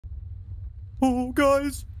Oh,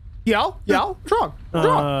 guys. Yo, what's wrong? What's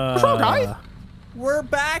wrong? What's wrong, guys? We're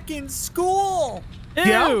back in school. Ew.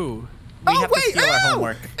 Yeah. We have to steal our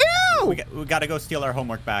homework. Ew! We got to go steal our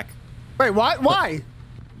homework back. Wait, what? Why?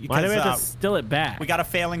 Why do we have Because, to steal it back? we got a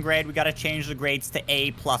failing grade. We got to change the grades to A++.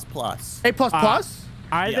 A plus plus?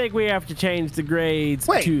 I think we have to change the grades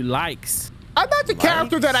Wait. to likes. I'm not the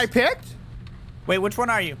character that I picked. Wait, which one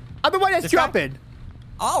are you? I'm the one that's This guy? jumping.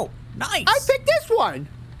 Oh, nice. I picked this one.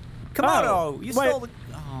 Komodo, you wait. stole the...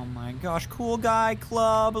 Oh, my gosh. Cool guy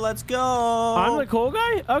club. Let's go. I'm the cool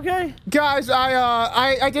guy? Okay. Guys,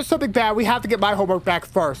 I did something bad. We have to get my homework back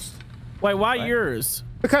first. Wait, why yours?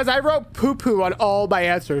 Because I wrote poo-poo on all my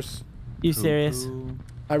answers. You serious?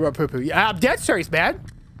 I wrote poo-poo. Yeah, I'm dead serious, man.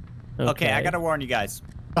 Okay, I got to warn you guys.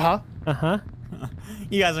 Uh-huh. Uh-huh.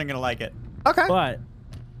 You guys aren't going to like it. Okay. What?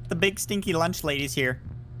 The big stinky lunch lady's here.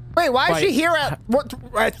 Wait, why is Wait. she here at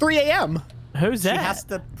 3 a.m.? Who's She that? has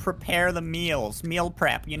to prepare the meals. Meal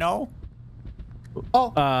prep, you know?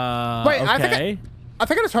 Oh. Wait, okay. I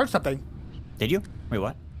think I just heard something. Did you? Wait,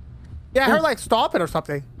 what? Yeah, I heard like stomping or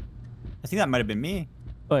something. I think that might have been me.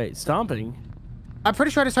 Wait, stomping? I'm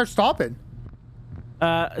pretty sure I just heard stomping.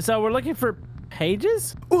 So we're looking for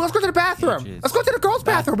pages? Ooh, let's go to the bathroom. Pages. Let's go to the girls'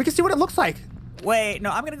 bathroom. We can see what it looks like. Wait, no,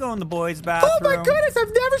 I'm going to go in the boys' bathroom. Oh my goodness,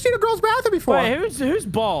 I've never seen a girls' bathroom before. Wait, who's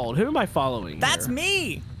bald? Who am I following? That's here?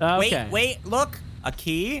 me. Okay. Wait, look. A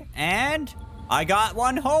key, and I got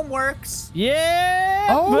one homeworks. Yeah,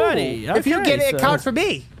 Oh, buddy. if you Okay, get it, it so- counts for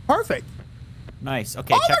me. Perfect. Nice.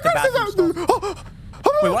 Okay, Oh check my the goodness, bathroom stalls.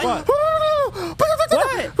 Wait, what? Wait,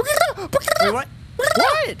 what? What?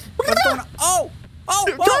 What's going on? Oh! Oh!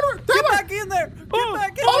 Turn Whoa! her, turn Get her. back in there! Get Oh,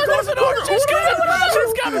 back in oh, there! close the door! She's coming!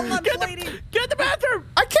 She's coming! Lunch Get lady. the bathroom!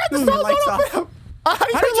 I can't. The Ooh, stalls lights don't open. How do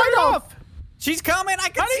you How turn do the you turn it light off? She's coming! I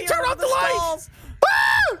can How do see you her turn over off the light? stalls.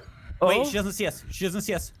 Ah! Wait, Oh. she doesn't see us. She doesn't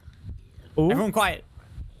see us. Ooh. Everyone quiet.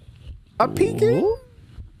 I'm peeking. Ooh.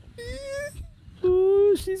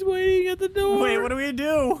 Ooh, she's waiting at the door. Wait, what do we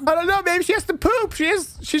do? I don't know. Maybe she has to poop.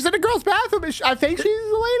 She's in the girls' bathroom. I think she's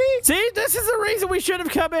a lady. See, this is the reason we should have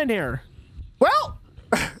come in here. Well,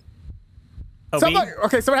 Oh, someone me?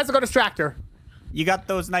 has to go distract her. You got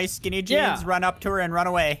those nice skinny jeans? Yeah. Run up to her and run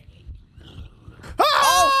away.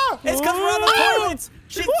 Ah! It's because we're on the Oh! toilets.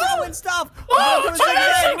 She's throwing stuff. Oh, We're she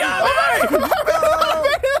going got me!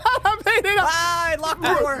 I made it up. Ah, I locked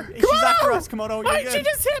the door. She's after us, Komodo. You're Wait, good. she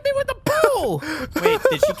just hit me with the pool. Wait,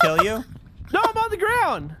 did she kill you? No, I'm on the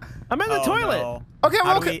ground. I'm in the Oh, toilet. no. Okay,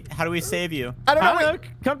 How well, do how do we save you? I don't know. I Wait, don't know.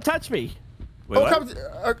 Come touch me. Wait, oh, what? come, wait,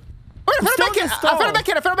 I found still a in kit. the I found a stall. med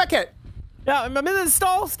kit. I found a med kit. Yeah, I'm in the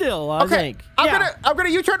stall still, I Okay, think. I'm Yeah. gonna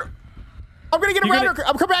U-turn. I'm gonna get You're around gonna- her.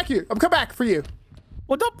 I'm coming back you. I'm coming back for you.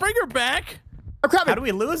 Well, don't bring her back. I'm coming. How do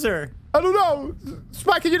we lose her? I don't know.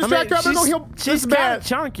 Spike, can you distract her? I'm gonna go heal she's this kind man. of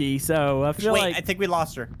chunky, so I feel Wait, like. I think we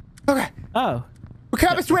lost her. Okay. Oh, We're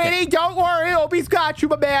coming, sweetie. Don't worry. Obi's got you,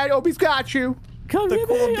 my man. Obi's got you. come The get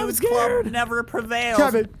cool me. I'm dudes club scared. never prevails.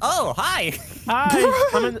 Kevin. Oh, hi.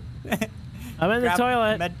 Hi. I'm in the Grab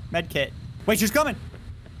toilet. Med kit. Wait, she's coming.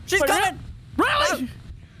 She's Wait, coming. Really?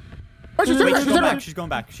 Oh, she's Wait, turning back. she's She's going turning back. back. She's going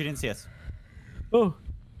back. She didn't see us. Oh.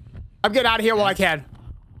 I'm getting out of here while I can.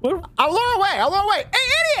 What? I'll lure her away. I'll lure her away.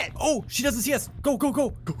 Hey, idiot! Oh, she doesn't see us. Go, go, go.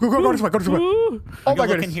 Go this way. Go this way. Ooh. Oh Go my look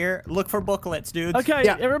in goodness. here. Look for booklets, dudes. Okay,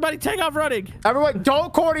 Yeah. everybody take off running. Everyone,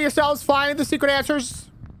 don't corner yourselves. Find the secret answers.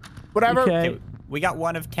 Whatever. Okay. Okay, we got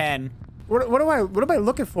 1 of 10. What am I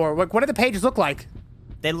looking for? Like, what do the pages look like?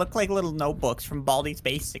 They look like little notebooks from Baldi's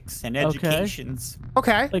Basics and Okay. Educations.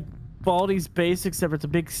 Okay. Like Baldi's Basics, except it's a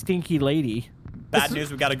big stinky lady. Bad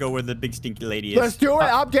news, we gotta go where the big stinky lady Let's is. do it.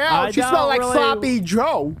 I'm down. I She smells don't like really- sloppy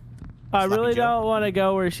Joe. I Sloppy really Joe. don't want to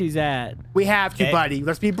go where she's at. We have to, Okay. buddy.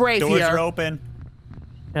 Let's be brave Doors here. are open.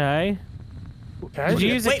 Okay. Okay. Did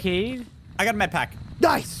you use a Wait. key? I got a med pack.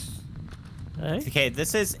 Nice. Okay. Okay,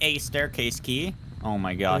 this is a staircase key. Oh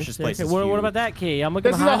my gosh, this place is what huge. about that key? I'm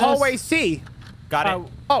looking This is a behind us. hallway C. Got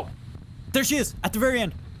it. Oh, There she is, at the very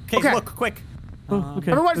end. Okay, Okay. look, quick. Oh,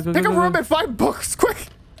 okay. everyone, Go, go, pick go, a go, room go. and find books, quick.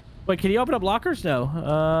 Wait, can you open up lockers?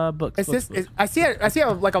 No. Books. Is books, this? books. I see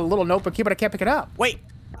like a little notebook here, but I can't pick it up. Wait,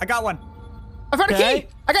 I got one. I found a Okay. key.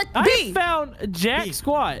 I got I B. found Jack B.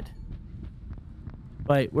 Squad.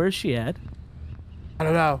 Wait, where's she at? I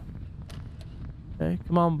don't know. Okay,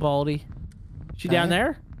 come on, Baldy. She down Okay.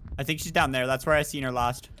 there? I think she's down there. That's where I seen her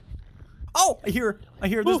last. Oh, I hear her. I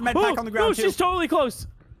hear her. There's a med pack on the ground, oh, too. she's totally close.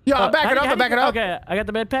 Yeah, I'm backing up. how I'm do you- backing up. Okay, I got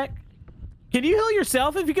the med pack. Can you heal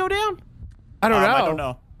yourself if you go down? I don't know. I don't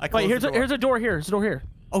know. I Wait, closed here's the a door. here's a door here. There's a door here.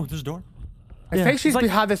 Oh, there's a door. I Yeah, think it's she's like-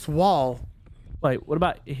 behind this wall. Wait, what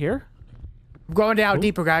about here? I'm going down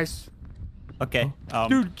deeper, guys. Okay.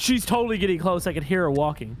 Dude, she's totally getting close. I can hear her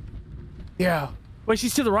walking. Yeah. Wait,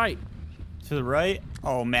 she's to the right. To the right.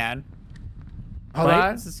 Oh man. Hold Wait.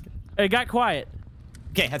 on. This is... It got quiet.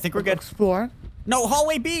 Okay, I think we're good. Explore. No,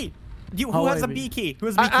 hallway B. Who Hallway has a B. B key? Who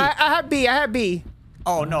has a B key? I have B. I have B.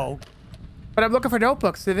 Oh no. But I'm looking for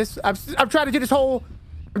notebooks. So this, I'm trying to do this whole.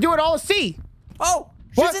 I'm doing all C. Oh,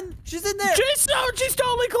 What? she's in there. She's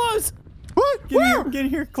totally close. What? Get in Where? here. Get in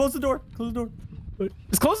here. Close the door. Close the door.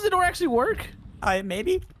 Does closing the door actually work?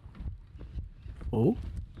 Maybe. Oh.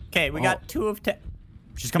 Okay, we got 2 of 10.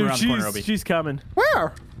 She's coming around the corner, Obi. She's coming.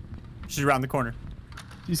 Where? She's around the corner.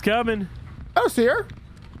 She's coming. I don't see her.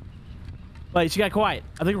 Wait, she got quiet.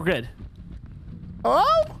 I think we're good.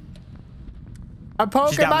 Oh. I'm She's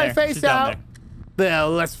poking down my there. face She's down out.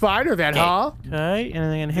 Well, let's find her then, Okay. huh? Okay,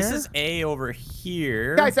 anything in here? This is A over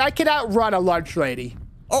here. Guys, I can outrun a lunch lady.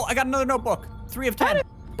 Oh, I got another notebook. 3 of 10.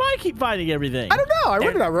 Why keep finding everything? I don't know. I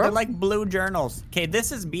went in that They're room. like blue journals. Okay,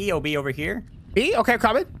 this is B, OB over here. B? Okay,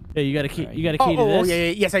 coming. Yeah, you got a key. You got a key Oh, to oh, this. yeah,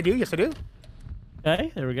 yeah. Yes, I do. Yes, I do.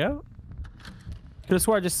 Okay, there we go. Could have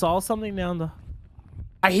swore I just saw something down the.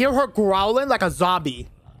 I hear her growling like a zombie.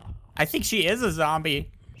 I think she is a zombie.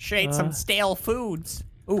 She ate some stale foods.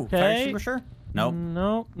 Ooh, fire Okay. extinguisher?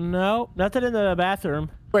 Nope. No, nothing in the bathroom.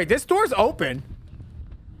 Wait, this door's open.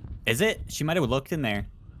 Is it? She might have looked in there.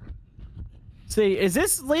 See, is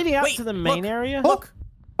this leading out Wait, to the main look, area? Look.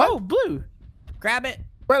 Oh, blue. Grab it.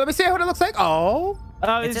 Wait, let me see what it looks like. Oh.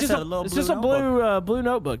 It's just a little it's blue just a blue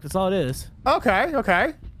notebook. That's all it is. Okay,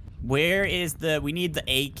 okay. Where is the... We need the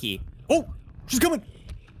A key. Oh, she's coming.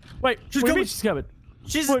 Wait, She's what do you coming. mean she's coming?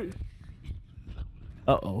 She's... Wait.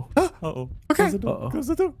 Uh-oh. Uh-oh. Okay. Close the door. Uh-oh. Close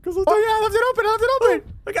the door. Close the door. Oh, yeah, I left it open. I left it open.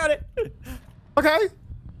 I got it. Okay.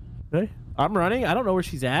 Okay. I'm running. I don't know where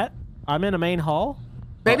she's at. I'm in a main hall.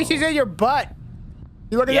 Maybe she's in your butt.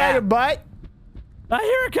 You looking at Yeah. your butt? I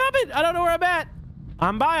hear her coming. I don't know where I'm at.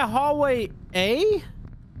 I'm by a hallway A.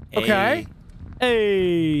 Okay.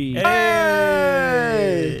 Hey.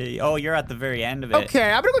 Hey. Oh, you're at the very end of it.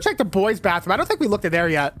 Okay, I'm gonna go check the boys' bathroom. I don't think we looked in there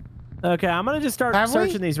yet. Okay, I'm gonna just start Have we?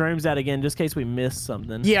 searching these rooms out again, just in case we missed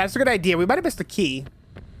something. Yeah, that's a good idea. We might have missed the key.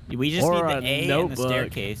 We just Or need a the A and the notebook.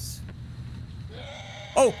 staircase.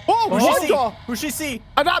 Oh, Oh, who's what she see? the- Who's she see?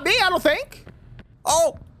 Not me, I don't think.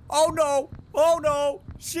 Oh, oh no, oh no,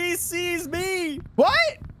 she sees me. What?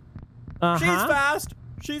 She's Uh-huh. fast.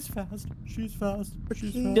 She's fast. She's fast.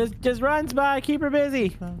 She's fast. Just runs by. Keep her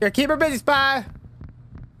busy. Yeah, keep her busy, spy.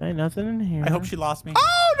 Ain't nothing in here. I hope she lost me.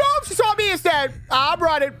 Oh, no, she saw me instead. I'm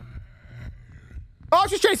running. Oh,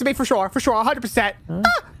 she's chasing me for sure, 100%. Ah.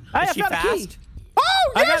 Hey, Is I she found a key. fast?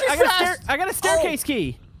 Oh, yeah, she's fast. I got a staircase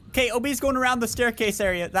key. Okay, OB's going around the staircase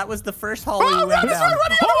area. That was the first hallway Oh, we went run, down. run,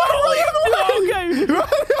 run,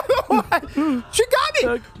 Okay. She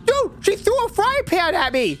got me. Dude, she threw a frying pan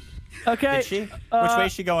at me. Okay. Did she? Which way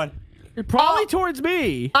is she going? Probably Oh. towards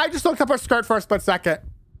me. I just looked up her skirt for a split second.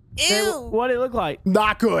 Ew. What did it look like?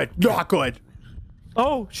 Not good. Not good.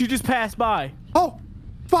 Oh, she just passed by. Oh,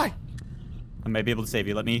 spy. I might be able to save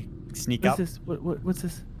you. Let me sneak What's up. this? What's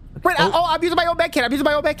this? Wait, I'm using my own med kit. I'm using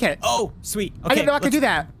my own med kit. Oh, sweet. Okay, I didn't know I could let's do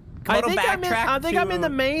that. Go I to think backtrack I'm in to- the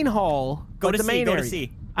main hall. Go like to the C, main go to area.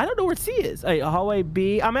 C. I don't know where C is. Hey, hallway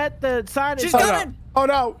B. I'm at the sign. She's Oh, coming. no. Oh,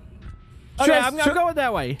 no. Okay, Should I- I'm should- going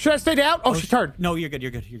that way. Should I stay down? Oh, she turned. No, you're good.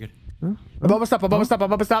 You're good. You're good. I'm almost up. I'm almost up.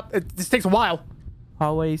 I'm almost up. This takes a while.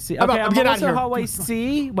 Hallway C. I'm Okay, up. I'm Get out almost of at here. hallway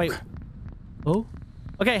C. Wait. Oh.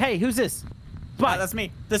 Okay, hey, who's this? Spy. That's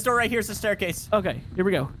me. This door right here is the staircase. Okay, here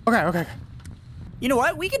we go. Okay, okay. You know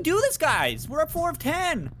what? We can do this, guys. We're at 4 of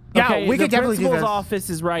 10. Yeah, Okay, we the could definitely do principal's this. office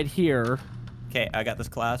is right here. Okay, I got this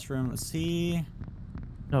classroom. Let's see.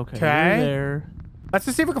 Okay, Okay. you're there. Let's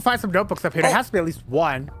just see if we can find some notebooks up here. There Oh. has to be at least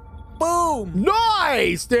one. Boom.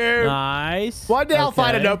 Nice, dude. Nice. One day I'll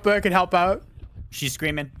find a Okay. notebook and help out. She's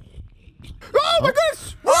screaming. Oh my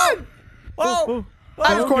goodness! Run! Oh.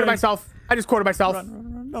 I just cornered okay. myself. I just cornered myself. Run,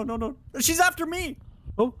 run, run. No, no, no. She's after me.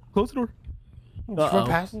 Oh, close the door. She went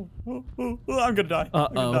past. I'm gonna die.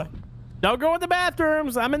 I'm gonna Uh-oh. die. Don't go in the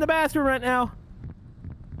bathrooms. I'm in the bathroom right now.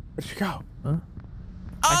 Where'd she go?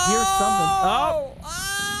 I hear Oh! something.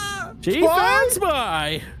 Ah! She What? found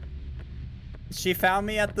Spy. She found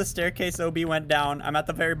me at the staircase. OB went down. I'm at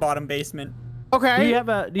the very bottom basement. Okay. Do you have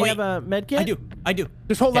a Wait. have a med kit? I do. I do.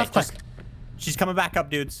 Just hold Okay, left click. She's coming back up,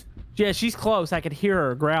 dudes. Yeah, she's close. I could hear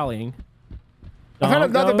her growling. I found Don't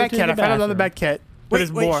another go med to kit. the I found another bathroom. med kit. But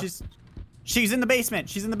there's Wait, more. she's in the basement.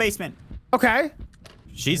 She's in the basement. Okay.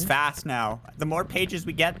 She's fast now. The more pages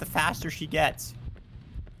we get, the faster she gets.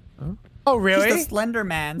 Oh, She's really? the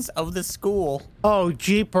Slendermans of the school. Oh,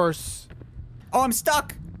 jeepers. Oh, I'm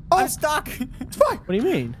stuck. Oh. I'm stuck. Spy! What do you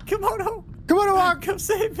mean? Kimono, Come on, Awag. come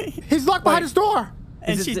save me. He's locked behind his door.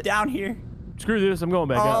 And Is it she's the- down here. Screw this. I'm going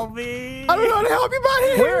back up. Obi. I don't know how to help you,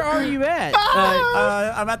 buddy. Where are you at?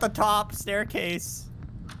 I'm at the top staircase.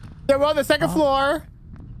 Yeah, we're on the second floor.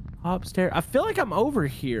 Upstairs. I feel like I'm over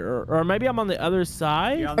here, or maybe I'm on the other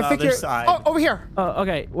side. You're on the I think other you're. side. Oh, over here.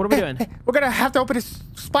 Okay, what are we doing? We're gonna have to open this.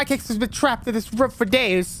 Spy Cakes has been trapped in this room for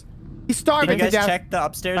days. He's Did starving you to guys death. check the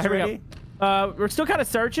upstairs Here we already? go. We're still kind of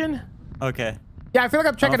searching. Okay. Yeah, I feel like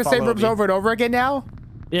I'm checking I'll the same follow rooms Obi. over and over again now.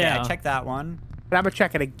 Yeah, Yeah. I checked that one. But I'm gonna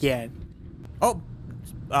check it again. Oh,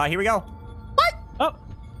 here we go. What? Oh,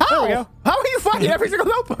 How? we go. How are you finding every single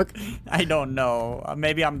notebook? I don't know.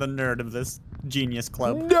 Maybe I'm the nerd of this genius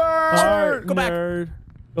club. Nerd. Go back. nerd.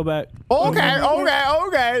 Go back.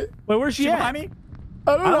 Okay. Wait, where's she She at? behind me?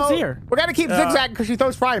 I don't I know. don't see her. We gotta keep zigzagging because she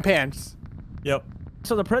throws frying pans. Yep.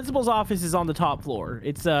 So the principal's office is on the top floor.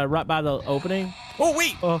 It's right by the opening. Oh,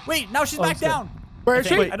 wait. Oh. Wait, now she's Oh, back shit. down. Where is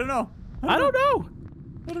she? I don't know. I don't know.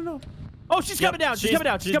 I don't know. Oh, she's Yep, coming down. She's she's- coming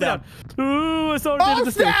down. She's she's coming down. Ooh, I saw her Oh into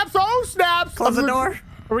the stairs. snaps! Oh snaps! Close the door.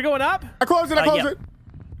 Are we going up? I close it. I close yeah. it.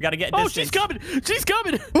 We gotta get Oh, distance. she's coming. She's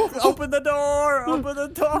coming. Open the door. Open the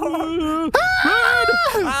door. Run.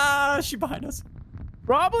 Ah, she behind us.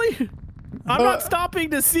 Probably. I'm not stopping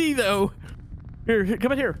to see though. Here,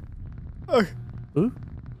 come in here. Okay. Ooh.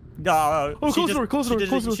 No, Oh, close the door, close the door,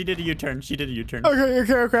 close the door. She did a U-turn. She did a U-turn.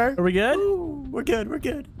 Okay. Are we good? Ooh, we're good. We're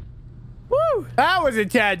good. Woo. That was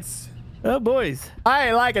intense. Oh, boys. I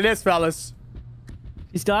ain't liking this, fellas.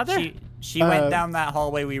 You still out there? She went down that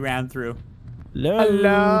hallway we ran through.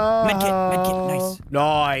 Hello. Medkit,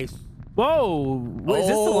 nice. Nice. Whoa. Is this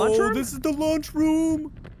the lunchroom? This is the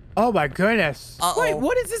lunchroom. Oh my goodness. Wait,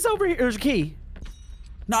 what is this over here? There's a key.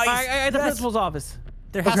 Nice. I at the Yes. principal's office.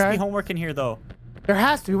 There has to Okay. be homework in here, though. There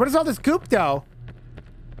has to be. What is all this goop, though?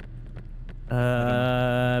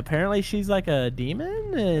 Apparently she's like a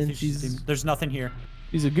demon, and There's nothing here.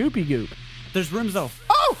 she's a goopy goop. There's rooms, though.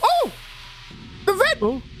 Oh! The vent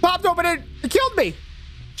Oh. popped open and it killed me. Wait,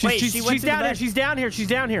 she went She's to the down here. vent. She's down here. She's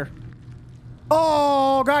down here.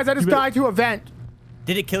 Oh, guys, I just better- died to a vent.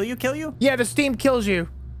 Did it kill you? Yeah, the steam kills you.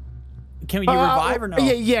 Can you revive or no?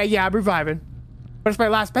 Yeah, I'm reviving. But it's my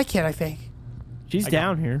last med kit, I think. She's got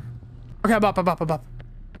down here. Okay, I'm up.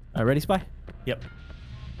 Ready, Spy? Yep.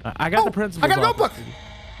 I got the principal's I got a office. notebook.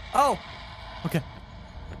 Oh. Okay.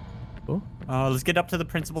 Oh. Let's get up to the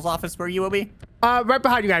principal's office. Where are you, Obi? Right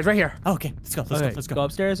behind you guys, right here. Okay, let's go. Okay, Let's go go.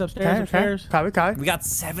 upstairs. Upstairs. Copy. We got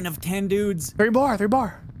 7 of 10 dudes. 3 bar.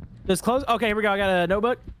 Just close. Okay, here we go. I got a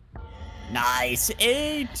notebook. Nice. 8.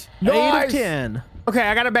 8 of Nice. 10. Okay,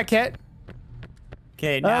 I got a med kit.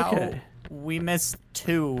 Okay, now Okay. we missed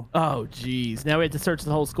 2. Oh, jeez. Now we have to search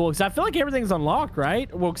the whole school because I feel like everything's unlocked,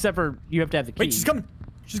 right? Well, except for you have to have the key. Wait, she's coming.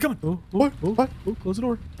 She's coming. What? Oh, close the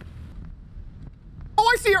door.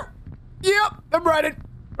 Oh, I see her. Yep, I'm running.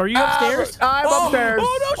 Are you upstairs? I'm Oh, upstairs.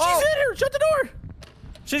 Oh no, she's in here. Shut the door.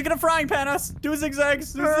 She's gonna frying pan us. Do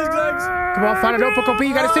zigzags. Do zigzags. Come on, find a notebook, OP.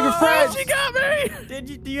 You gotta save your friends. She got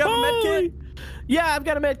me. Do you have a med kit? Yeah, I've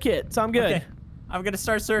got a med kit, so I'm good. Okay. I'm gonna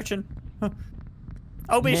start searching.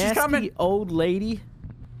 Obi, she's Nasty coming. old lady.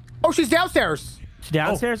 Oh, she's downstairs. She's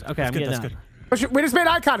downstairs. Okay, I'm That's good. getting That's down. good. Oh, we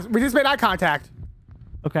just made eye contact.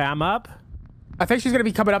 Okay, I'm up. I think she's gonna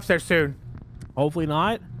be coming upstairs soon. Hopefully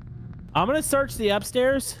not. I'm gonna search the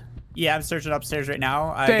upstairs. Yeah, I'm searching upstairs right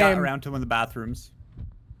now. I Same. got around to one of the bathrooms.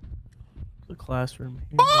 The classroom.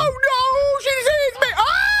 Here. Oh no, she sees me.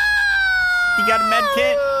 Ah! You got a med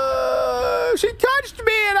kit? She touched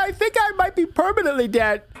me, and I think I might be permanently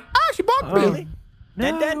dead. Ah, she bumped me. Really?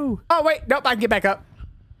 No. Dead? Oh wait, nope, I can get back up.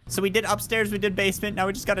 So we did upstairs, we did basement. Now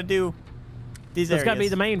we just gotta do these That's areas. gotta be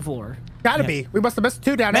the main floor. Gotta be. We must have missed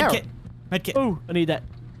 2 down med there. kit. Med kit. Ooh, I need that.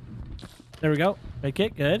 There we go. Med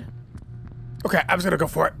kit, good. Okay, I'm just gonna go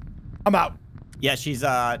for it. I'm out. Yeah, she's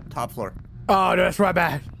top floor. Oh no, that's right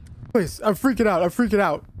back. Please, I'm freaking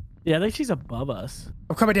out. Yeah, I think she's above us.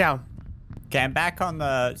 I'm coming down. Okay, I'm back on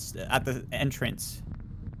at the entrance.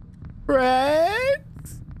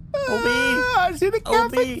 Friends? Obi. I see the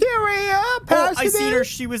Obi. cafeteria. Oh, Pass I it seen in. her.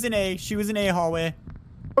 She was in A hallway.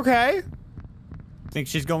 Okay. Think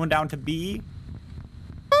she's going down to B.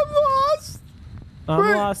 I'm lost. I'm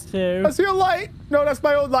Wait. lost too. I see a light. No, that's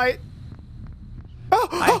my old light.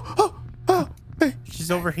 Oh. Hey, She's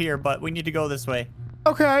over here, but we need to go this way.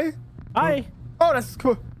 okay. Hi. Oh, that's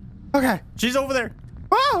cool. Okay. She's over there.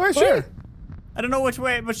 Oh, where's she? Where? I don't know which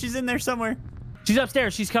way, but she's in there somewhere. She's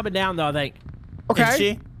upstairs. She's coming down though, I think. Okay. Is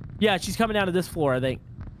she? Yeah, she's coming down to this floor, I think.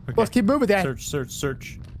 Let's keep moving then.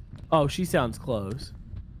 Search. Oh, she sounds close.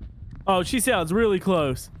 Oh, she sounds really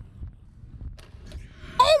close.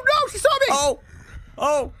 Oh no, she saw me.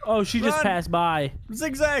 Oh, Oh, she just Run. passed by.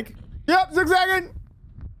 zigzag. Yep, zigzagging.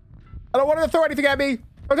 I don't want her to throw anything at me.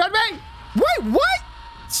 Don't touch me. Wait, what?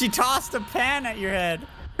 She tossed a pan at your head.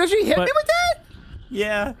 Did she hit me with that?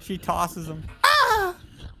 Yeah, she tosses them. Ah!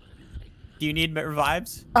 Do you need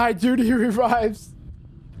revives? I do need revives.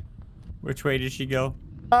 Which way did she go?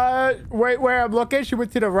 Wait, where I'm looking, she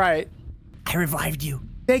went to the right. I revived you.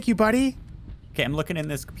 Thank you, buddy. Okay, I'm looking in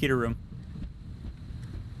this computer room.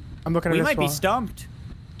 I'm looking at We this might be one. stumped.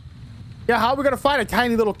 Yeah, how are we gonna find a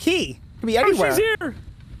tiny little key? It could be anywhere. Oh, she's here.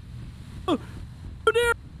 Oh,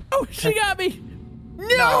 dear. Oh, she got me.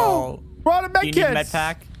 No. We're on a Do med you need kits. a med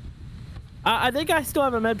pack? I think I still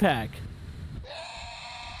have a med pack.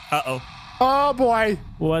 Uh-oh. Oh boy.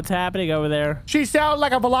 What's happening over there? She sounded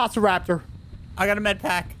like a velociraptor. I got a med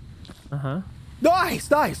pack. Uh-huh. Nice,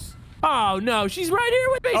 nice. Oh, no. She's right here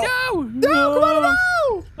with me. Oh. No, come on,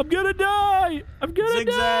 no. I'm gonna die. I'm gonna Zigzag,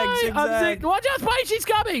 die. zigzag. Watch out, Spike. She's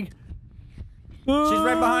coming. She's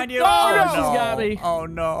right behind you. Oh, no. no. She's got me. Oh,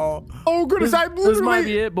 no. Oh goodness, I'm This might be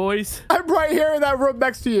literally, it, boys. I'm right here in that room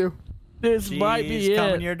next to you. This might She's be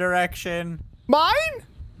coming it. your direction. Mine?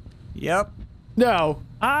 Yep. No.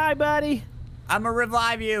 Hi, buddy. I'm gonna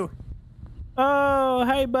revive you. Oh,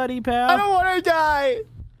 hey, buddy, I pal. don't want to die.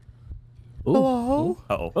 Ooh. Hello?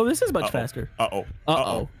 Uh-oh. Oh, this is much faster. Uh-oh.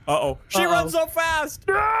 Uh-oh. Uh-oh. She Uh-oh. runs so fast.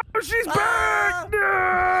 No, she's Ah! back.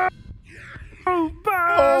 No.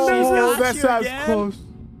 Oh, She's Oh, got that you sounds again. close.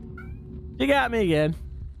 You got me again.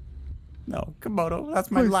 No, Komodo.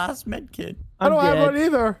 That's my Please. last med kit. I don't have dead. one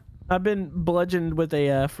either. I've been bludgeoned with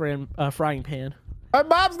a frying pan. My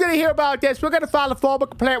mom's gonna hear about this. We're gonna file a formal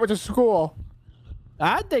complaint with the school.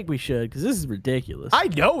 I think we should, because this is ridiculous. I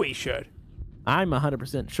know we should. I'm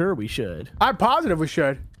 100% sure we should. I'm positive we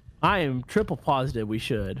should. I am triple positive we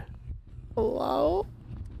should. Hello?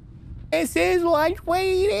 This is lunch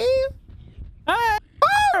waiting. Hey!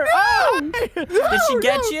 Oh, no! Did she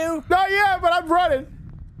get you? Not yet, but I'm running.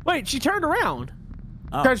 Wait, she turned around.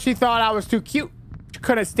 Because she thought I was too cute. She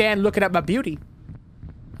couldn't stand looking at my beauty.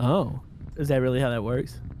 Oh. Is that really how that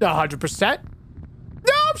works? 100%.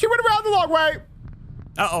 No, she went around the long way.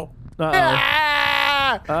 Uh-oh. Uh-oh.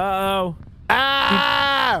 Ah! Uh-oh.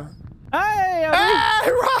 Ah! Hey, Abby.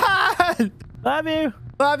 Ah, run! Love you.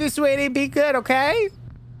 Love you, sweetie. Be good, okay?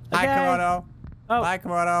 Hi, Okay. Komodo. Oh, Bye,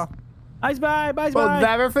 Komodo. bye, bye, bye, We'll bye.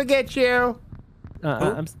 never forget you.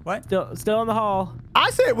 I'm What? still in the hall.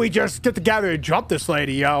 I said we just get together and jump this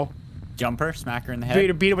lady, yo. Jump her, smack her in the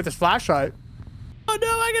head. Beat her with this flashlight. Oh no,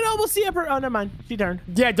 I can almost see up her. Oh, never mind. She turned.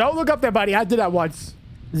 Yeah, don't look up there, buddy. I did that once.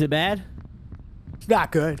 Is it bad? It's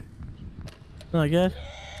not good. Not good.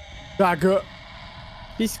 Not good.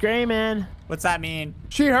 She's screaming. What's that mean?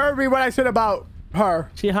 She heard me when I said about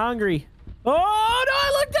her. She hungry. Oh no,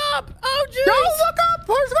 I looked up. Oh jeez. Don't look up.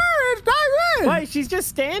 Who's there? It's dive in. Wait, she's just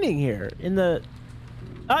standing here in the.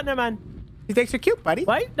 Oh, never mind. He thinks you're cute, buddy.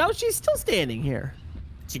 Wait, no, she's still standing here.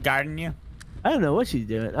 She guarding you? I don't know what she's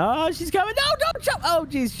doing. Oh, she's coming. No, don't jump. Oh,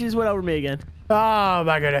 jeez, she just went over me again. Oh,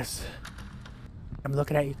 my goodness. I'm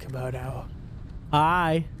looking at you, Komodo.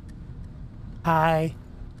 Hi. Hi.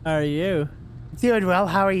 How are you? Doing well.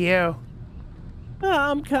 How are you?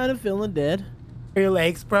 I'm kind of feeling dead. Are your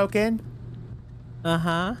legs broken?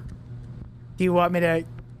 Uh-huh. Do you want me to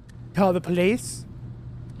call the police?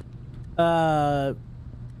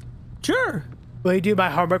 Sure. Will you do my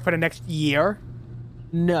homework for the next year?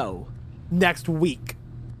 No. Next week?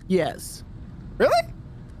 Yes. Really?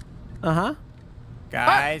 Uh-huh.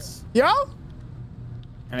 Guys, Yo?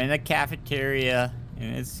 I'm in the cafeteria,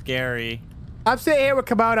 and it's scary. I'm sitting here with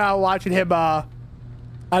Komodo watching him, I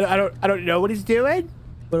don't know what he's doing.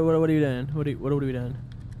 What are you doing? What are we doing?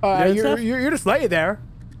 doing You're, stuff? you're just laying there.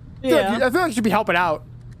 Yeah. I feel like you should be helping out.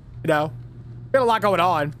 You know? Got a lot going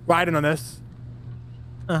on, riding on this.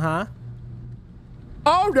 Uh-huh.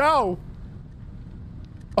 Oh, no.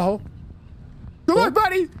 Oh. Come on,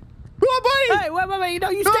 buddy. Come on, buddy. Hey, wait. No,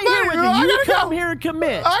 you No, stay here buddy, with I me. You gotta come go. here and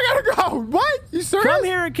commit. I gotta go. What? You serious? Come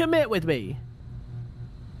here and commit with me.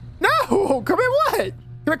 No. Commit what?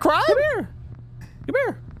 Commit crime? Come here. Come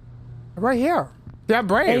here. I'm right here. Yeah, I'm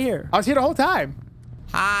brave. Right here. I was here the whole time.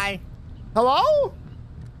 Hi. Hello?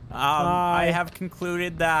 I Hi. have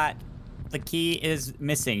concluded that the key is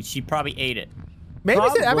missing. She probably ate it. Maybe I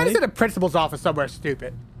bet Probably. it's in the principal's office somewhere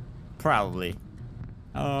stupid. Probably.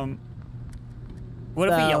 What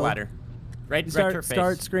if we yell So, at her? Right to her face.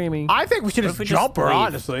 Start screaming. I think we should What just if we jump her, leave?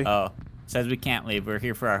 honestly. Oh. Says we can't leave. We're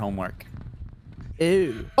here for our homework.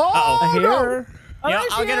 Ew. Oh, I hear no. her. Oh, Yeah, there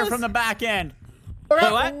I'll she get her is. from the back end. Wait,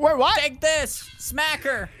 what? Wait, what? Take this. Smack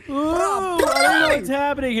her. Ooh, I don't know what's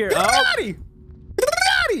happening here. Oh. Daddy!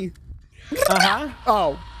 Daddy! Uh-huh.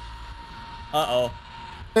 Oh. Uh-oh.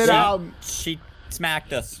 And, She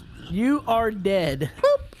smacked us. You are dead.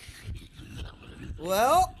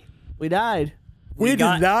 Well, We died. We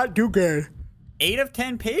got- did not do good. 8 of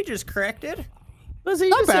 10 pages corrected. Listen, you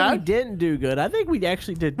Not just said we bad. didn't do good. I think we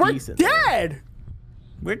actually did We're decent. dead.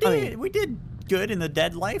 We did good in the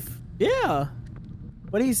dead life. Yeah.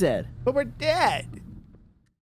 What he said. But we're dead.